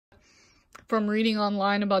from reading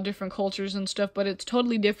online about different cultures and stuff, but it's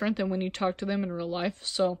totally different than when you talk to them in real life.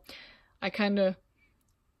 So I didn't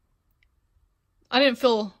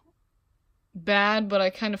feel bad, but I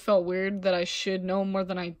kind of felt weird that I should know more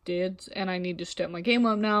than I did, and I need to step my game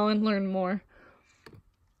up now and learn more.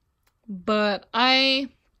 But the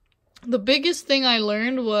biggest thing I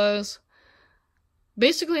learned was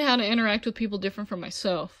basically how to interact with people different from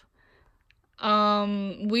myself.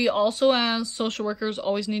 We also, as social workers,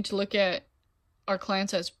 always need to look at our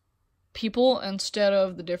clients as people instead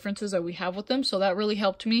of the differences that we have with them. So that really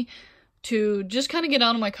helped me to just kind of get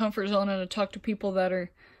out of my comfort zone and to talk to people that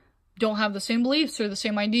don't have the same beliefs or the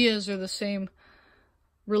same ideas or the same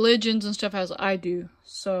religions and stuff as I do.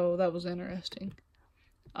 So that was interesting.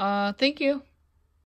 Thank you.